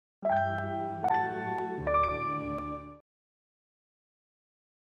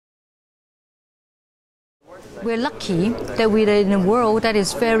We're lucky that we're in a world that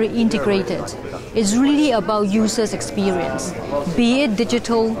is very integrated. It's really about users' experience, be it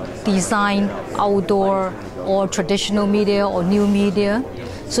digital, design, outdoor, or traditional media or new media.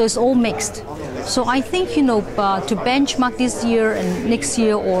 So it's all mixed. So I think, to benchmark this year and next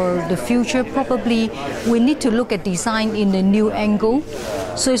year or the future, probably we need to look at design in a new angle.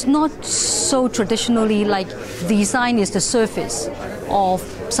 So it's not so traditionally like design is the surface of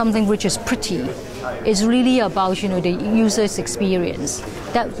something which is pretty. It's really about, the user's experience.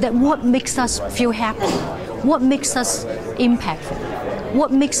 That what makes us feel happy, what makes us impactful,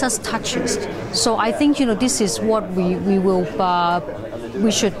 what makes us touches. So I think, this is what we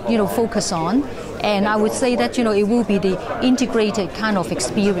should, focus on. And I would say that, it will be the integrated kind of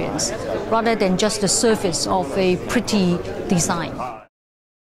experience rather than just the surface of a pretty design.